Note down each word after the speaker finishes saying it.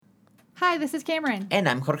Hi, this is Cameron. And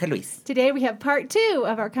I'm Jorge Luis. Today we have part 2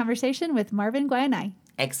 of our conversation with Marvin Guayanay.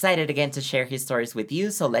 Excited again to share his stories with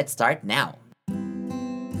you, so let's start now.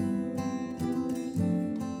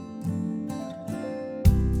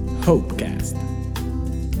 Hopecast.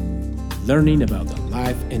 Learning about the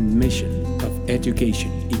life and mission of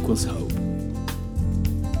education equals hope.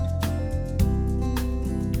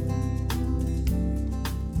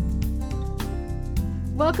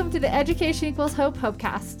 Welcome to the Education Equals Hope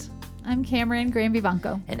Hopecast. I'm Cameron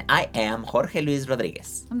Graham-Vivanco. And I am Jorge Luis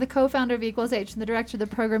Rodriguez. I'm the co-founder of Equals H and the director of the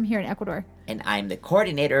program here in Ecuador. And I'm the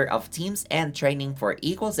coordinator of teams and training for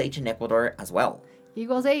Equals H in Ecuador as well.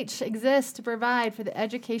 Equals H exists to provide for the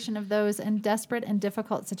education of those in desperate and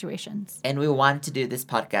difficult situations. And we want to do this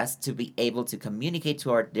podcast to be able to communicate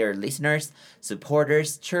to our dear listeners,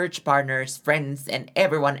 supporters, church partners, friends, and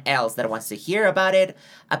everyone else that wants to hear about it,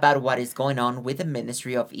 about what is going on with the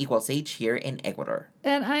ministry of Equals H here in Ecuador.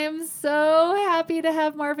 And I am so happy to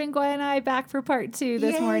have Marvin Guayanay back for part 2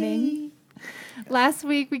 this morning. Last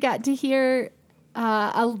week we got to hear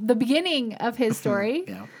the beginning of his story.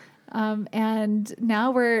 Yeah. And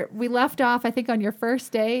now we left off, I think, on your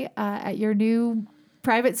first day at your new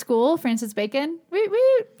private school, Francis Bacon,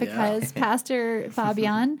 because Pastor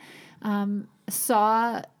Fabian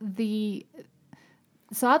saw the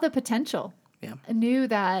potential. Yeah. Knew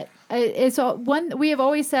that it's one. We have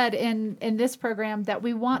always said in this program that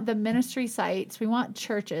we want the ministry sites, we want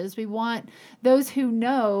churches, we want those who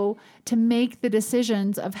know to make the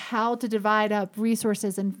decisions of how to divide up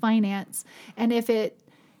resources and finance, and if it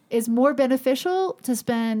is more beneficial to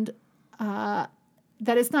spend, that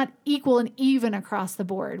it's not equal and even across the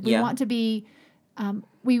board. We want to be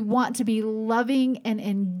loving and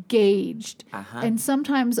engaged. And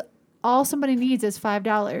sometimes all somebody needs is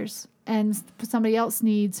 $5 and somebody else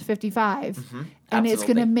needs 55. And it's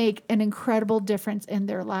going to make an incredible difference in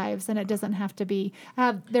their lives. And it doesn't have to be,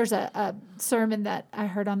 there's a sermon that I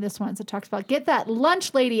heard on this once that talks about, get that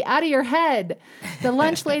lunch lady out of your head. The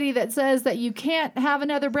lunch lady that says that you can't have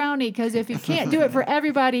another brownie because if you can't do it for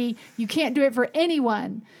everybody, you can't do it for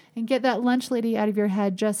anyone. And get that lunch lady out of your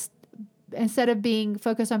head, just instead of being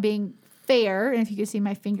focused on being fair. And if you can see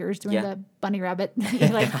my fingers doing the bunny rabbit,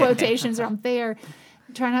 like quotations around fair.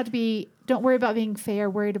 Try not to be, don't worry about being fair,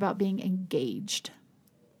 worried about being engaged.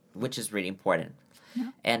 Which is really important. Yeah.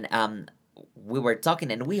 And we were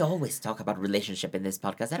talking, and we always talk about relationship in this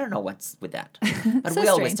podcast. I don't know what's with that, but So we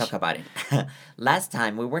always strange. talk about it. Last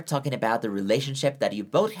time, we were talking about the relationship that you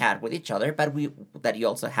both had with each other, but that you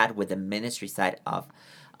also had with the ministry side of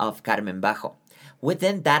Carmen Bajo.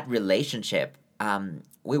 Within that relationship,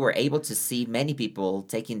 we were able to see many people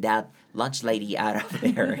taking that lunch lady out of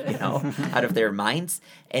their, out of their minds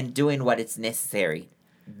and doing what is necessary.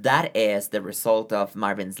 That is the result of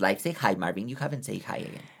Marvin's life. Say hi, Marvin. You haven't said hi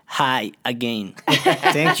again. Hi again.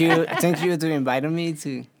 Thank you to inviting me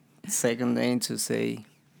to second day to say.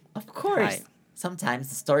 Of course. Hi. Sometimes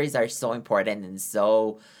the stories are so important and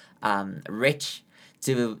so rich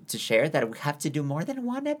to share that we have to do more than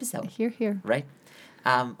one episode. Here. Right?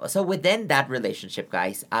 So within that relationship,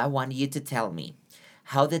 guys, I want you to tell me,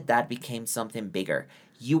 how did that become something bigger?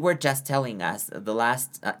 You were just telling us the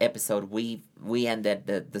last episode, we ended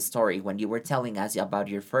the story when you were telling us about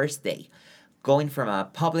your first day, going from a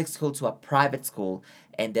public school to a private school,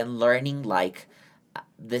 and then learning like,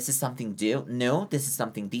 this is something new, this is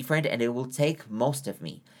something different, and it will take most of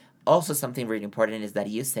me. Also, something really important is that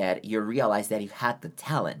you said you realized that you had the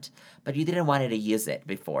talent, but you didn't want to use it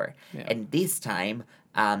before. Yeah. And this time,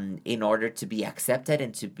 in order to be accepted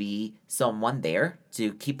and to be someone there,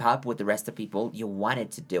 to keep up with the rest of people, you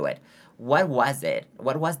wanted to do it. What was it?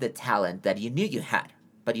 What was the talent that you knew you had,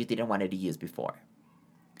 but you didn't want to use before?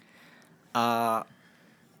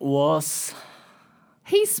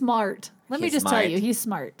 He's smart. Let me He's just tell smart. you, he's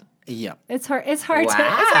smart. Yeah. It's hard for him to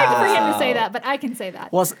say Wow. that, but I can say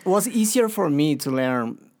that. Was easier for me to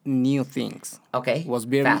learn new things. Okay. Was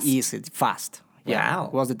very Fast. easy, fast. Yeah.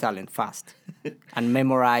 Wow. Was the talent fast. And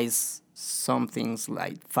memorize some things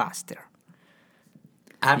like faster.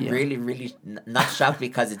 I'm really, really not shocked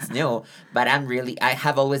because it's new, but I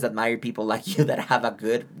have always admired people like you that have a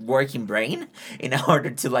good working brain in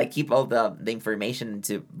order to like keep all the information and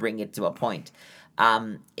to bring it to a point.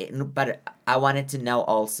 But I wanted to know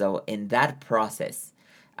also in that process,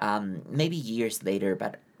 maybe years later,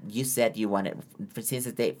 but you said you wanted, since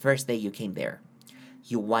the first day you came there,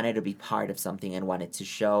 you wanted to be part of something and wanted to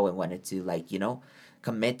show and wanted to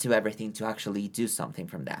commit to everything to actually do something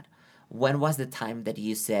from that. When was the time that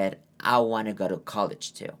you said, I want to go to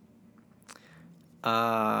college too?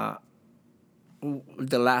 The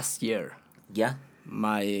last year, Yeah?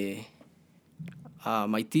 my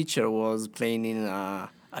my teacher was planning a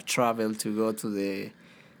travel to go to the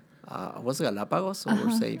was it Galapagos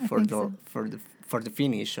or say I think so. for the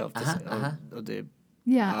finish of of the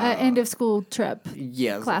Yeah, end of school trip.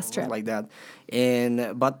 yes Class was trip. like that,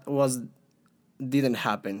 and but was didn't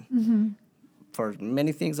happen for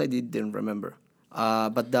many things I didn't remember.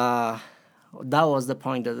 But that was the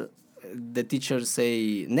point that the teachers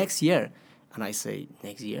say next year, and I say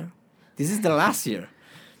next year, this is the last year,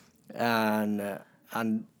 and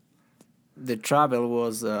the travel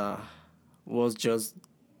was just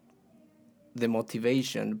the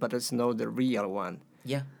motivation, but it's not the real one.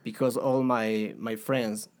 Yeah. Because all my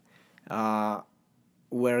friends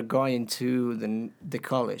were going to the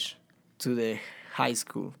college, to the high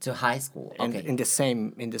school, To high school. and Okay. in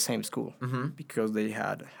the same school, because they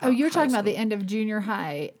had. Oh, you're high talking about school. the end of junior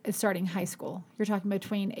high, starting high school. You're talking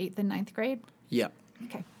between 8th and 9th grade? Yeah,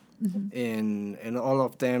 Okay. and all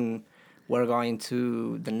of them were going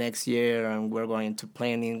to the next year, and we're going to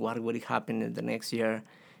planning what would happen in the next year,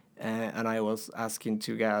 and I was asking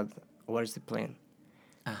to God, where's the plan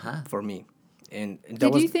for me, and that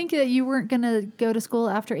Did was you think that you weren't going to go to school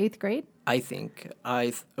after 8th grade? I think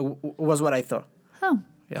was what I thought. Oh,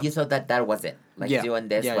 Yeah. You thought that was it. Like doing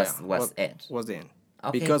this was it. Was the end.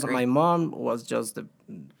 Okay, Because great. my mom was just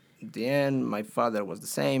the end. My father was the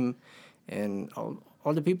same, and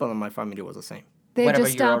all the people in my family was the same. they What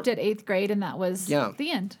just about your- stopped at 8th grade and that was Yeah. the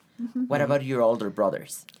end. What about your older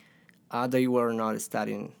brothers? They were not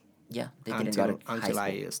studying Yeah, they didn't go to high until school.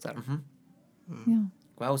 I started. Yeah.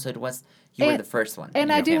 Wow, so it was you were And- the first one. And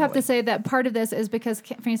in I your do have to family. say that part of this is because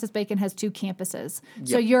Francis Bacon has 2 campuses.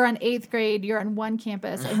 So Yep. you're on 8th grade, you're on one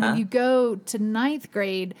campus. And when you go to 9th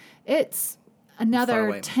grade, it's another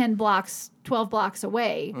away. 10 blocks, 12 blocks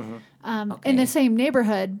away in Okay. the same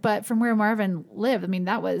neighborhood. But from where Marvin lived, I mean,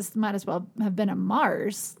 that might as well have been a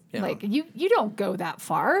Mars. Yeah. Like, you don't go that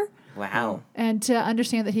far. Wow. And to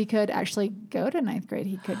understand that he could actually go to 9th grade,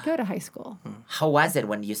 he could go to high school. How was it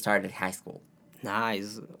when you started high school?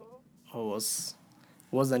 Nice.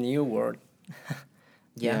 Was a new word.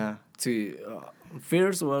 Yeah. To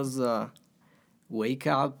first was wake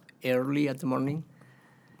up early at the morning.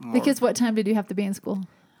 Because what time did you have to be in school?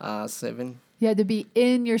 7. You had to be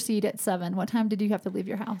in your seat at 7. What time did you have to leave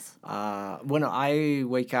your house? Bueno, I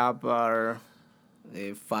wake up at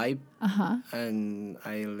 5, and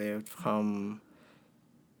I left from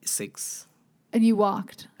 6, And you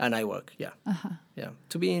walked. and I work. Yeah, yeah.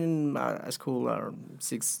 To be in school at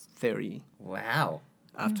 6:30 Wow.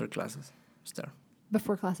 after classes start.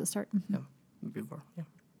 Before classes start. Mhm. Yeah, before. Yeah.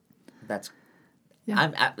 That's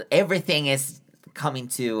Yeah. everything is coming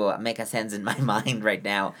to make a sense in my mind right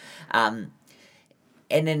now.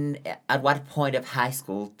 And then at what point of high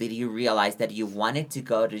school did you realize that you wanted to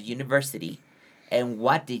go to university, and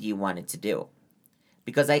what did you want it to do?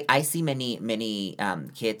 Because I see many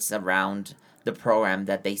kids around the program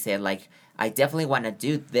that they say, like, I definitely want to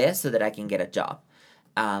do this so that I can get a job.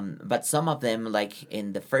 But some of them, like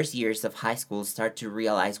in the first years of high school, start to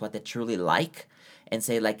realize what they truly like and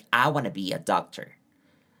say, like, I want to be a doctor.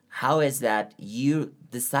 How is that you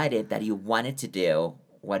decided that you wanted to do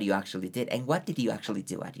what you actually did, and what did you actually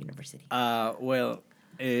do at university? Well,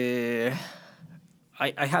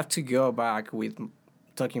 I have to go back with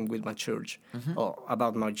talking with my church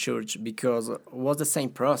about my church, because it was the same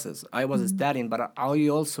process. I was studying, but I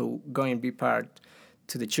also going to be part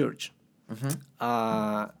to the church.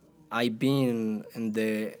 I've been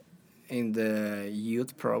in the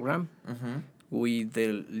youth program with the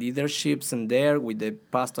leaderships in there, with the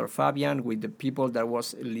Pastor Fabian, with the people that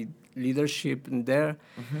was leadership in there.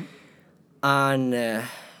 And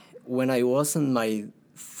when I was in my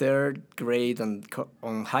 3rd grade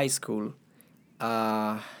on high school,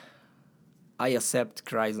 I accept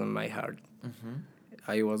Christ in my heart.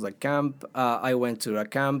 I was at camp. I went to a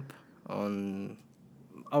camp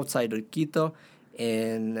outside of Quito,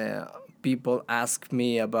 and people asked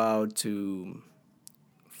me about to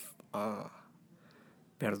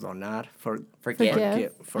perdonar,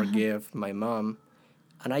 forgive my mom,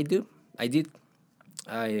 and I did.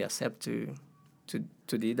 I accept to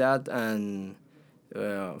do that and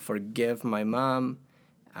forgive my mom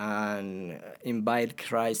and invite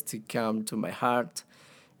Christ to come to my heart.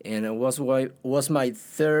 And it was my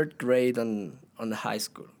 3rd grade on the high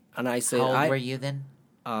school. And I said, How old were you then?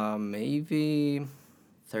 Maybe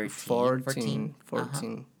 13, 14,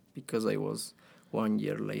 14? because I was 1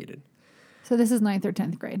 year later, So this is 9th or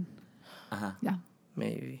 10th grade. Yeah.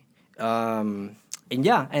 maybe. And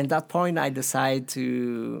yeah, at that point I decided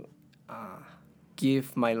to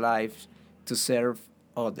give my life to serve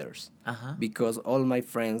others, because all my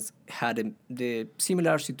friends had the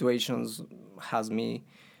similar situations has me,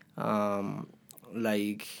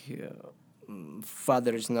 like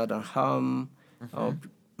father is not at home, or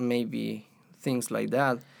maybe things like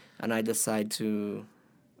that, and I decide to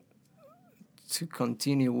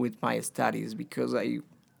continue with my studies because I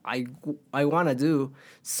want to do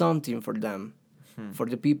something for them, for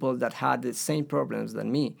the people that had the same problems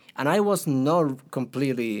than me, and I was not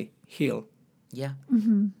completely healed. Yeah.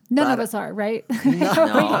 None of us are, right?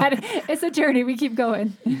 No. It's a journey. We keep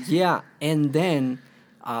going. Yeah, and then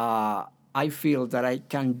I feel that I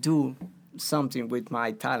can do something with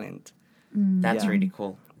my talent. That's really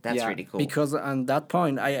cool. That's really cool. Because on that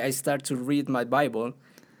point, I start to read my Bible,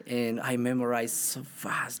 and I memorize so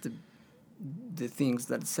fast the things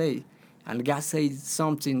that say, and God says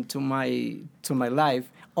something to my life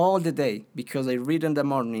all the day because I read in the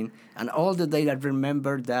morning, and all the day I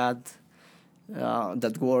remember that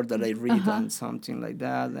word that I read and something like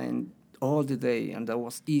that, and all the day, and that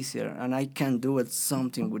was easier, and I can do it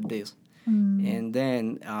something with this. And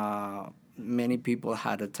then many people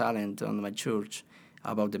had a talent on my church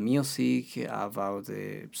about the music, about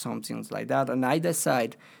some things like that, and I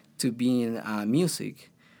decided to be in music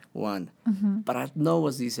one. But I know it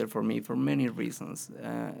was easier for me for many reasons,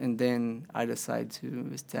 and then I decided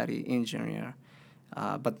to study engineer,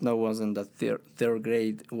 but no, wasn't the third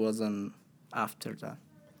grade, wasn't after that.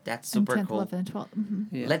 That's super 10th, cool. 11th, and 12th.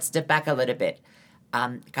 Yeah. Let's step back a little bit.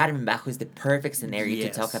 Carmen Bajo is the perfect scenario to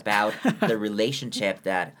talk about the relationship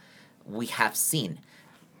that we have seen.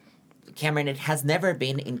 Cameron, it has never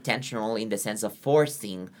been intentional in the sense of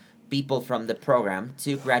forcing people from the program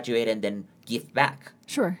to graduate and then give back.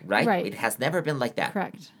 Sure. Right? It has never been like that.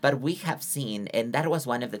 Correct. But we have seen, and that was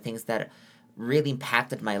one of the things that really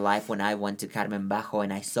impacted my life when I went to Carmen Bajo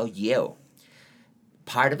and I saw you.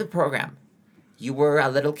 Part of the program. You were a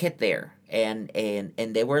little kid there, and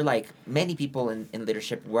they were like, many people in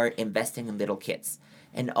leadership were investing in little kids.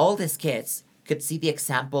 And all these kids could see the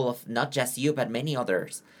example of not just you, but many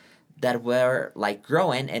others that were like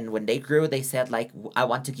growing, and when they grew, they said like, I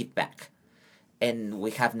want to give back. And we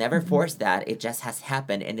have never forced that. It just has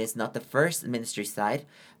happened, and it's not the first ministry side,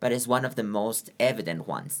 but it's one of the most evident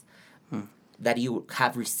ones that you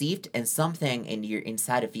have received, and something in your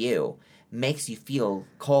inside of you makes you feel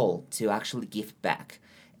called to actually give back.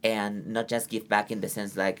 And not just give back in the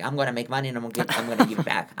sense like, I'm going to make money and I'm going to give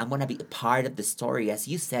back. I'm going to be a part of the story, as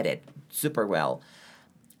you said it super well.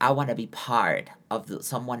 I want to be part of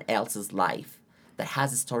someone else's life that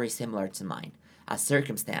has a story similar to mine, a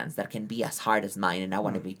circumstance that can be as hard as mine, and I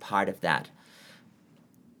want to be part of that.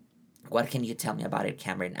 What can you tell me about it,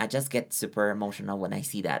 Cameron? I just get super emotional when I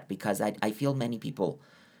see that, because I feel many people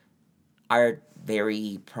are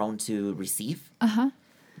very prone to receive,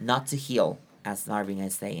 not to heal, as Marvin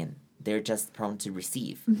is saying. They're just prone to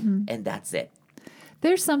receive, and that's it.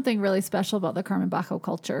 There's something really special about the Carmen Bajo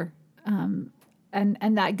culture, and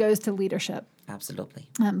that goes to leadership. Absolutely.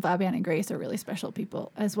 Fabian and Grace are really special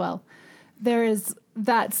people as well. There is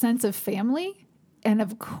that sense of family, and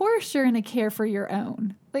of course you're going to care for your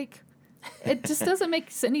own. Like, it just doesn't make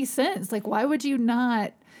any sense. Like, why would you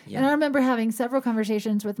not? Yeah. And I remember having several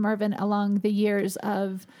conversations with Marvin along the years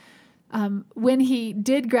of when he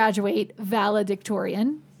did graduate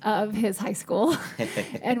valedictorian of his high school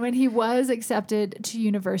and when he was accepted to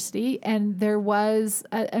university, and there was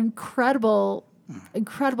an incredible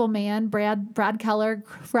man, Brad Keller,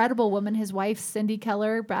 incredible woman, his wife, Cindy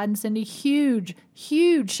Keller, Brad and Cindy, huge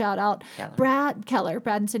shout out. Brad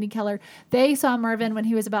and Cindy Keller. They saw Marvin when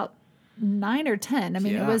he was about 9 or 10. I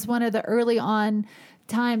mean, It was one of the early on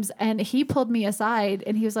times, and he pulled me aside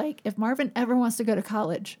and he was like, if Marvin ever wants to go to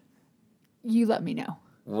college, you let me know.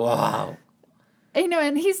 Wow.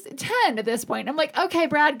 And he's 10 at this point. I'm like, okay,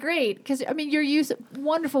 Brad, great. Because, I mean, you're used to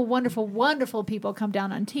wonderful, wonderful, wonderful people come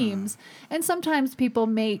down on teams. And sometimes people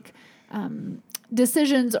make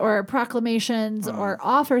decisions or proclamations or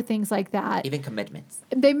offer things like that. Even commitments.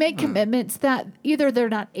 They make commitments that either they're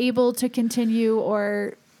not able to continue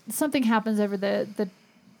or something happens over the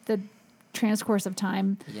transcourse of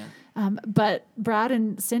time. Yeah. But Brad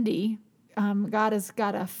and Cindy... God has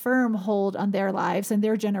got a firm hold on their lives and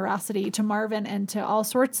their generosity to Marvin and to all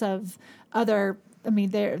sorts of other. I mean,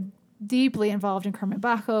 they're deeply involved in Carmen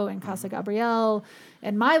Bajo and Casa Gabriel.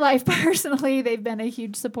 And my life personally, they've been a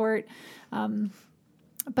huge support.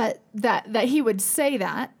 But that he would say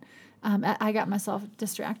that, I got myself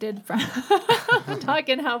distracted from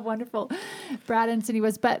talking how wonderful Brad and Cindy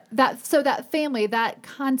was. But that family, that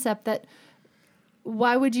concept that.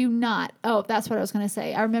 Why would you not? Oh, that's what I was going to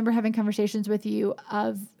say. I remember having conversations with you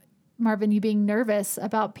of, Marvin, you being nervous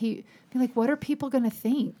about being like, what are people going to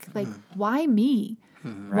think? Like, why me?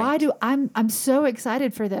 Mm-hmm. Why do I'm so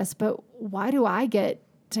excited for this, but why do I get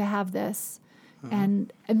to have this?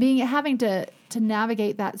 And having to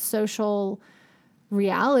navigate that social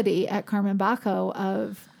reality at Carmen Bajo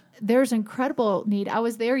of there's incredible need. I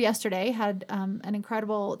was there yesterday, had an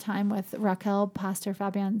incredible time with Raquel, Pastor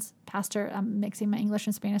Fabian's pastor. I'm mixing my English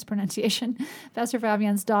and Spanish pronunciation. Pastor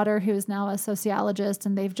Fabian's daughter, who is now a sociologist,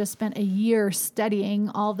 and they've just spent a year studying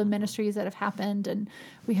all the ministries that have happened, and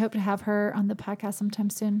we hope to have her on the podcast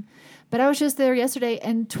sometime soon. But I was just there yesterday,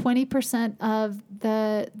 and 20% of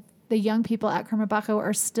the young people at Carmen Bajo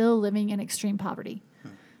are still living in extreme poverty.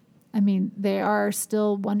 I mean, they are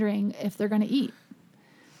still wondering if they're going to eat.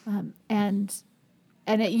 And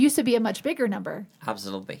it used to be a much bigger number.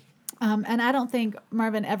 Absolutely. And I don't think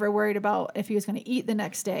Marvin ever worried about if he was going to eat the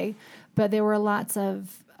next day, but there were lots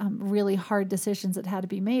of really hard decisions that had to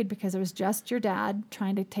be made because it was just your dad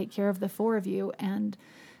trying to take care of the four of you. And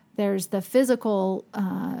there's the physical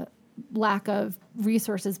lack of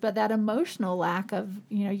resources, but that emotional lack of,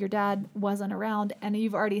 your dad wasn't around. And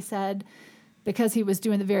you've already said, because he was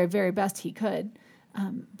doing the very, very best he could,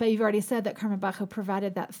 but you've already said that Carmen Bajo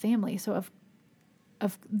provided that family. So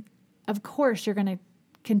of course you're going to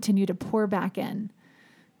continue to pour back in.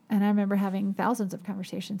 And I remember having thousands of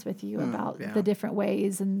conversations with you about the different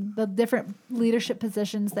ways and the different leadership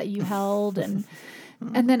positions that you held. And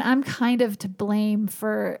then I'm kind of to blame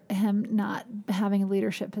for him not having a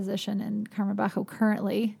leadership position in Carmen Bajo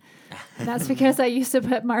currently. That's because I used to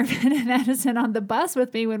put Marvin and Edison on the bus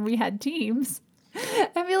with me when we had teams.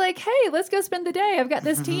 And be like, hey, let's go spend the day. I've got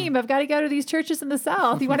this team. I've got to go to these churches in the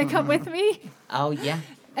South. You want to come with me? Oh, yeah.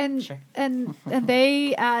 And sure. and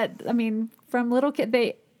they, from little kid,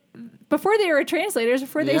 before they were translators,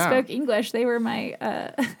 before they spoke English, they were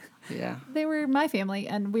my they were my family,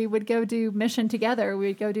 and we would go do mission together. We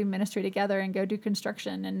would go do ministry together and go do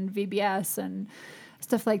construction and VBS and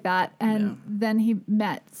stuff like that. And then he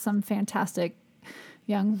met some fantastic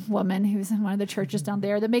young woman who's in one of the churches down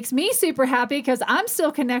there that makes me super happy because I'm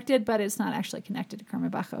still connected, but it's not actually connected to Carmen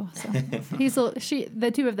Bajo. So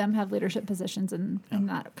the two of them have leadership positions in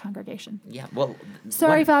that congregation. Yeah. Well,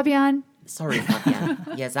 Fabian. Sorry, Fabian.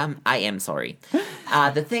 Yes, I am sorry.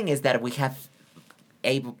 The thing is that we have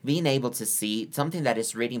been able to see something that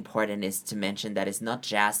is really important is to mention that it's not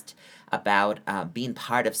just about being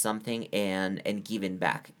part of something and giving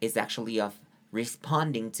back. It's actually of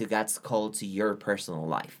responding to God's call to your personal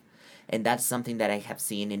life. And that's something that I have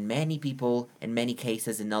seen in many people, in many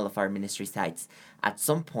cases, in all of our ministry sites. At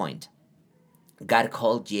some point, God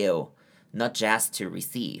called you not just to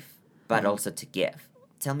receive, but also to give.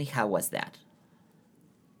 Tell me, how was that?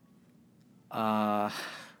 I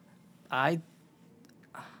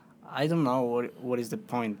don't know what is the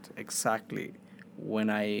point exactly when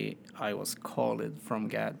I was called from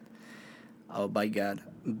God, or by God,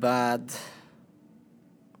 but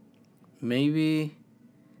maybe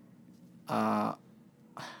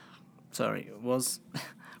was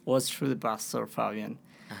through the pastor Fabian.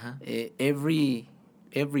 Every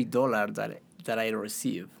dollar that I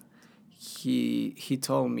receive, he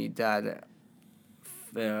told me that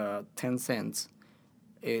 10 cents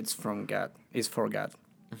it's from God, it's for God.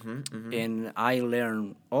 And I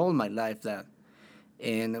learned all my life that,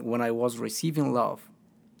 and when I was receiving love,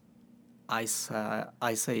 I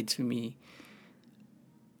say to me,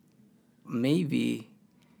 maybe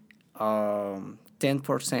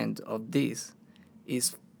 10% of this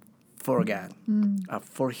is for God,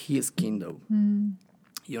 for His kingdom,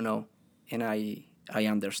 and I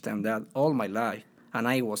understand that all my life, and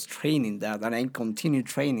I was training that, and I continue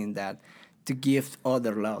training that to give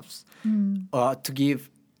other loves, to give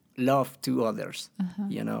love to others,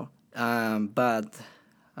 but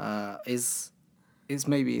it's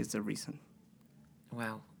maybe it's the reason.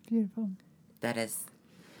 Wow. Beautiful.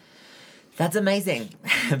 That's amazing.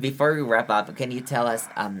 Before we wrap up, can you tell us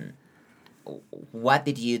what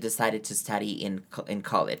did you decided to study in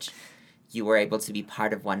college? You were able to be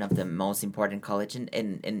part of one of the most important college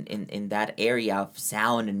in that area of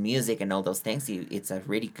sound and music and all those things. It's a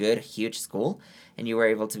really good, huge school, and you were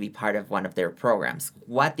able to be part of one of their programs.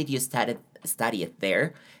 What did you study it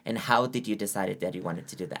there, and how did you decide that you wanted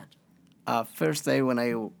to do that? First day when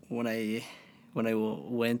I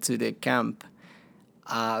went to the camp,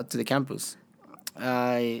 to the campus,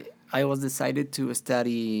 I was decided to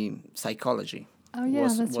study psychology. Oh yeah,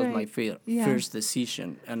 was right. my first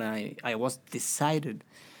decision, and I was decided.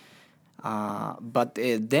 But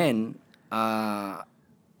then I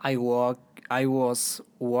was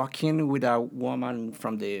walking with a woman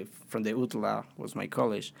from the UTLA, was my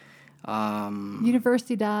college.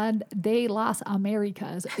 Universidad de las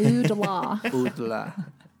Americas, UTLA. UTLA.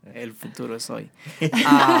 El futuro soy.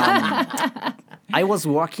 I was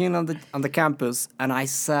walking on the campus, and I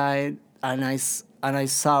saw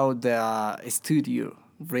the studio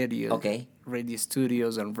radio. Okay. Radio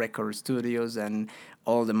studios and record studios and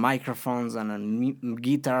all the microphones and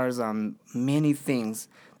guitars and many things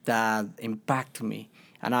that impact me.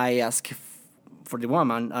 And I asked for the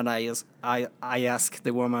woman, and I asked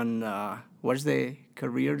the woman, what's the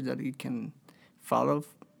career that he can follow?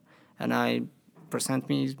 And I present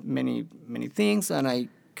me many things, and I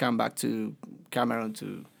come back to Cameron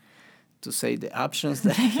to say the options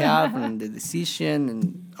that I have and the decision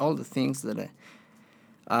and all the things that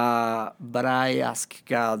but I ask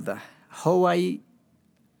God how I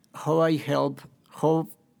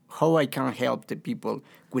can help the people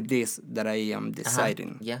with this that I am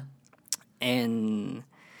deciding. Yeah. And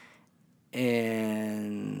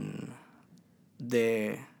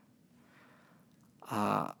the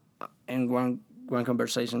and one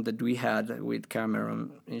conversation that we had with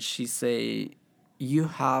Cameron, and she say, you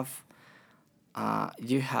have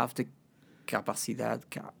the capacidad,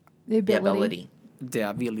 the ability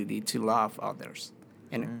to love others,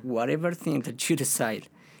 and whatever thing that you decide,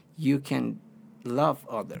 you can love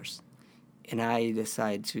others. And I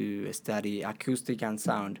decide to study acoustic and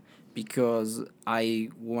sound because I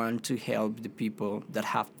want to help the people that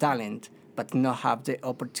have talent but not have the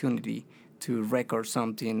opportunity to record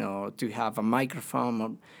something or to have a microphone,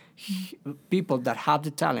 or people that have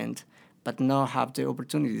the talent but not have the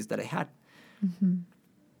opportunities that I had. Mm-hmm.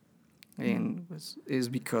 And it's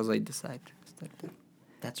because I decided to start that.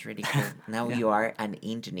 That's really cool. Now you are an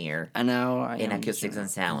engineer in acoustics and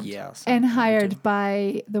sound. Yes. And hired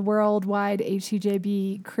by the worldwide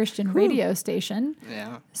HCJB Christian radio station.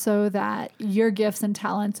 Yeah. So that your gifts and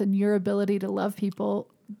talents and your ability to love people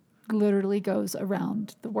literally goes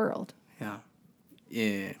around the world. Yeah.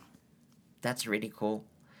 Yeah. That's really cool.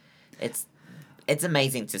 It's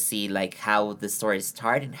amazing to see like how the stories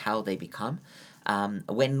start and how they become.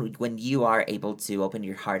 When you are able to open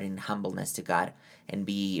your heart in humbleness to God and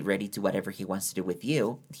be ready to whatever He wants to do with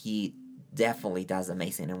you, He definitely does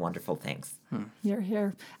amazing and wonderful things. You're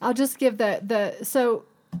here. I'll just give so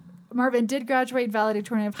Marvin did graduate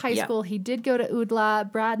valedictorian of high school. He did go to UDLA.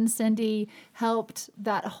 Brad and Cindy helped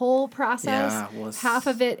that whole process. Yeah, half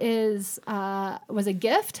of it was a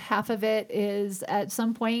gift. Half of it is at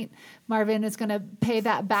some point Marvin is going to pay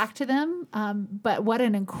that back to them. But what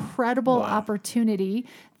an incredible opportunity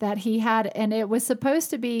that he had. And it was supposed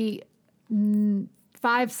to be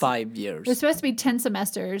 5 years. It was supposed to be 10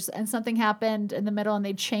 semesters, and something happened in the middle, and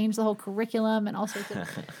they changed the whole curriculum and all sorts of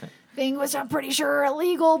things, which I'm pretty sure are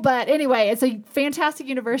illegal. But anyway, it's a fantastic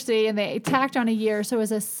university, and they tacked on a year. So it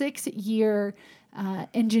was a 6-year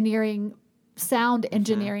sound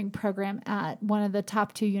engineering program at one of the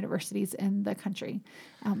top 2 universities in the country.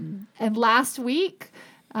 And last week,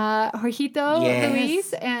 Jorgito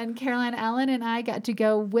Luis and Caroline Allen and I got to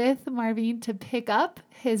go with Marvin to pick up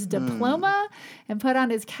his diploma and put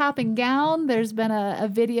on his cap and gown. There's been a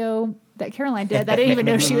video that Caroline did that I didn't even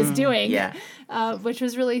know she was doing, which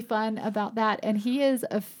was really fun about that. And he is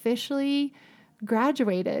officially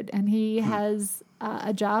graduated, and he has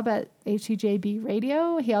a job at HCJB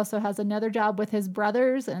Radio. He also has another job with his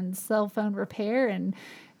brothers and cell phone repair, and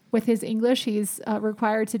with his English, he's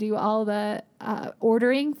required to do all the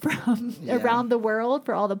ordering from around the world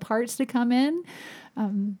for all the parts to come in.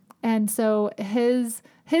 And so his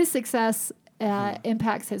success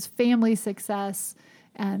impacts his family's success,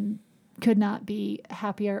 and could not be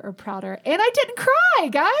happier or prouder. And I didn't cry,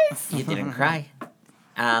 guys. You didn't cry.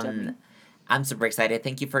 I'm super excited.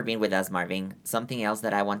 Thank you for being with us, Marvin. Something else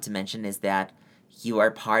that I want to mention is that you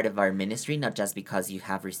are part of our ministry, not just because you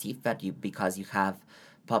have received, but because you have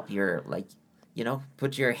put your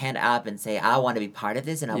hand up and say, I want to be part of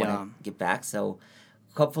this and I want to give back. So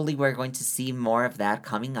hopefully we're going to see more of that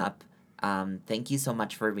coming up. Thank you so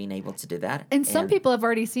much for being able to do that. And some people have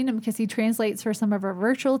already seen him because he translates for some of our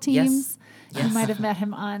virtual teams. Yes. You might have met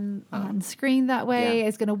him on screen that way. Yeah.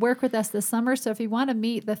 He's going to work with us this summer. So if you want to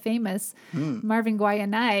meet the famous Marvin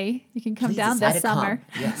Guayanay, you can come down this summer.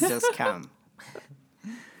 Yes, just come.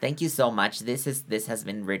 Thank you so much. This has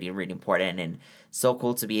been really, really important and so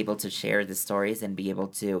cool to be able to share the stories and be able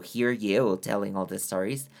to hear you telling all the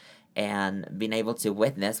stories and being able to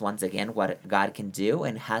witness once again what God can do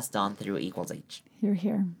and has done through Equals H. You're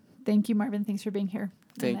here. Thank you, Marvin. Thanks for being here.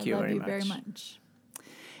 Thank you very much. Very much.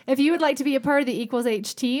 If you would like to be a part of the Equals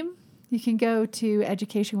H team, you can go to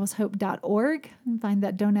educationequalshope.org and find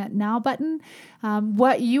that Donate Now button.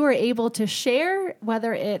 What you are able to share,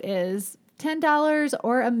 whether it is $10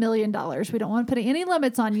 or $1 million. We don't want to put any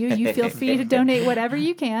limits on you. You feel free to donate whatever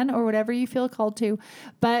you can or whatever you feel called to,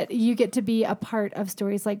 but you get to be a part of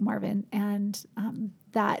stories like Marvin and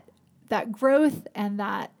that growth and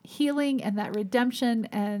that healing and that redemption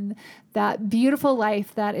and that beautiful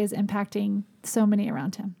life that is impacting so many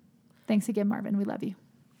around him. Thanks again, Marvin. We love you.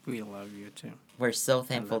 We love you too. We're so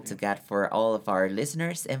thankful to God for all of our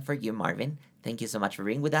listeners and for you, Marvin. Thank you so much for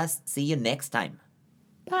being with us. See you next time.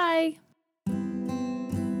 Bye.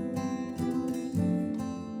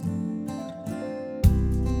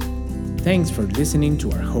 Thanks for listening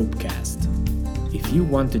to our Hopecast. If you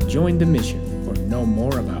want to join the mission or know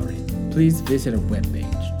more about it, please visit our webpage,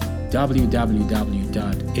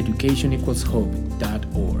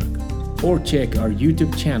 www.educationequalshope.org, or check our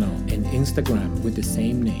YouTube channel and Instagram with the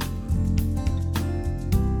same name.